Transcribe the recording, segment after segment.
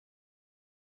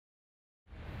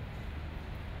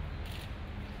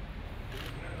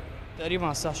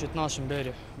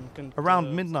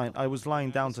Around midnight, I was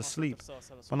lying down to sleep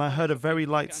when I heard a very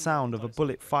light sound of a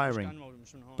bullet firing,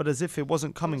 but as if it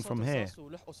wasn't coming from here.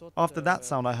 After that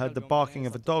sound, I heard the barking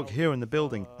of a dog here in the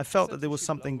building. I felt that there was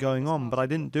something going on, but I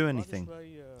didn't do anything.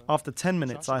 After 10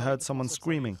 minutes, I heard someone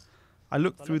screaming. I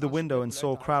looked through the window and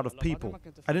saw a crowd of people.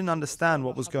 I didn't understand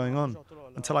what was going on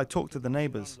until I talked to the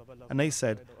neighbors, and they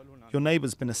said, "Your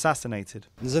neighbor's been assassinated."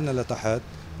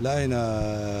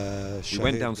 We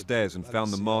went downstairs and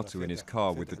found the martyr in his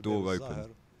car with the door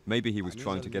open. Maybe he was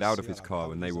trying to get out of his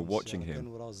car and they were watching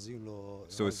him.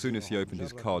 So as soon as he opened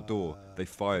his car door, they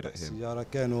fired at him.